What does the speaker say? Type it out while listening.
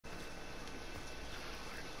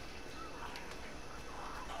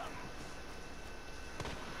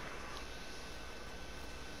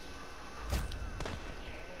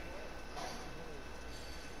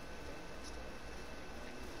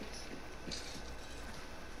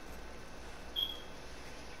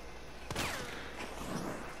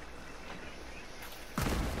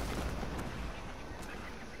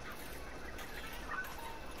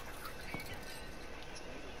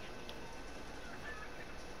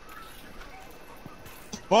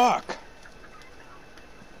Fuck!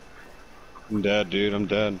 I'm dead, dude. I'm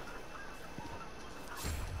dead.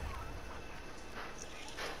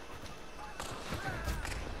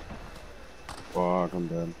 Fuck, I'm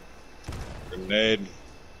dead. Grenade.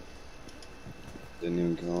 Didn't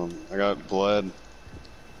even kill him. I got bled.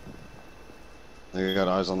 I think I got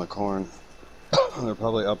eyes on the corn. They're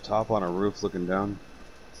probably up top on a roof looking down.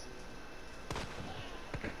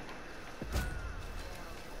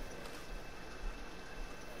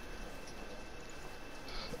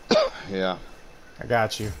 Yeah. I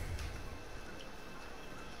got you.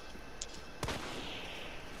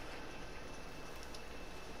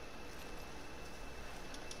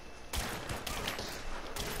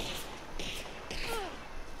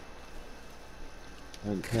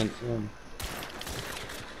 I can't see him.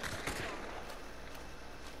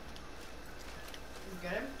 You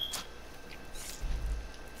get him?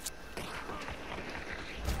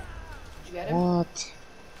 Did you get him? What?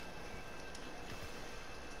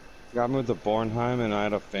 Got me with the Bornheim and I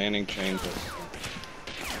had a fanning chain pistol.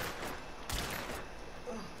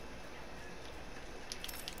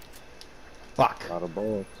 Fuck. Got a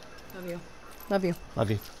bullet. Love you. Love you.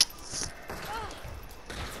 Love you.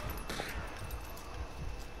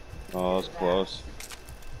 Oh, that was close.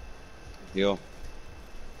 Heal.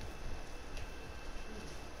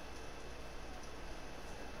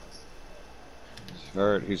 He's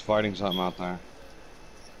hurt. He's fighting something out there.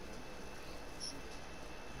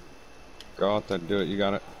 Go out there, do it. You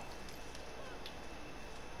got it.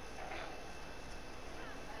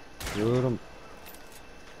 Shoot him.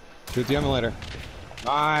 Shoot the emulator.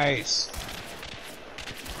 Nice.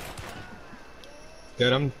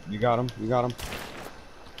 Get him. You got him. You got him.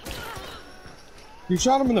 You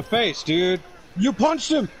shot him in the face, dude. You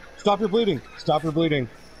punched him. Stop your bleeding. Stop your bleeding.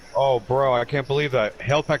 Oh, bro, I can't believe that.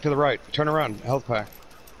 Health pack to the right. Turn around. Health pack.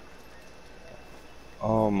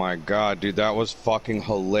 Oh my god, dude, that was fucking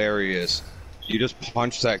hilarious. You just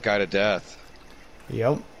punched that guy to death.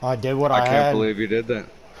 Yep. I did what I had. I can't believe you did that.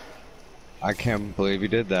 I can't believe you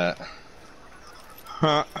did that.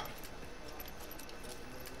 Huh.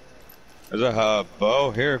 There's a bow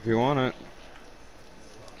here if you want it.